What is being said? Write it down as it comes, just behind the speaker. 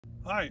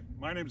Hi,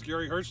 my name is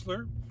Gary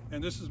Hertzler,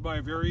 and this is my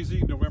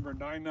Vareize November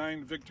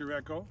 99 Victor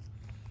Echo.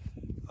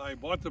 I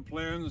bought the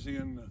plans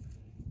in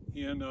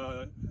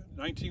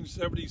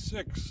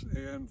 1976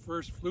 and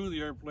first flew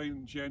the airplane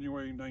in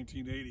January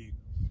 1980.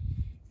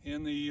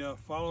 In the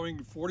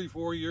following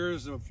 44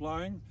 years of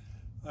flying,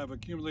 I've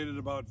accumulated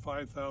about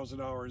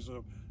 5,000 hours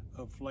of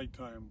flight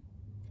time.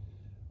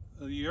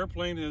 The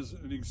airplane is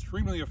an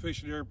extremely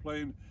efficient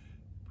airplane.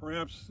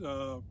 Perhaps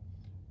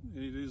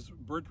it is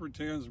Burt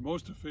Rutan's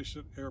most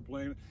efficient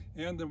airplane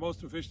and the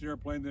most efficient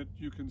airplane that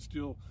you can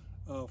still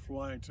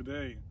fly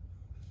today.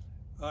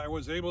 I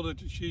was able to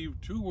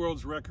achieve 2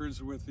 world's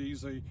records with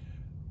these, a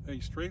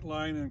straight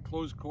line and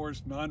closed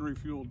course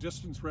non-refuel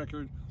distance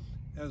record,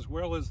 as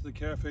well as the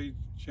Cafe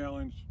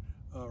Challenge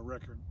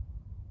record.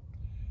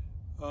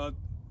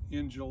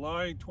 In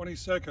July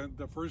 22nd,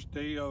 the first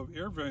day of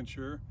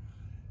AirVenture,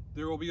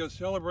 there will be a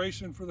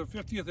celebration for the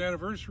 50th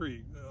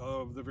anniversary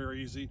of the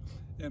Vareize,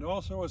 and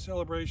also a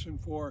celebration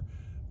for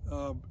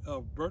of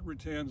Burt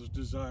Rutan's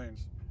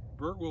designs.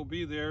 Burt will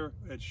be there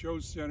at Show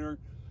Center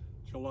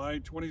July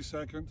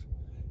 22nd,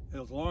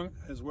 as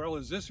well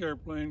as this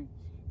airplane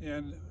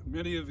and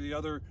many of the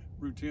other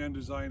Rutan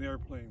design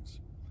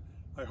airplanes.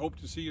 I hope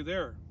to see you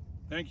there.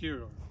 Thank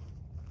you.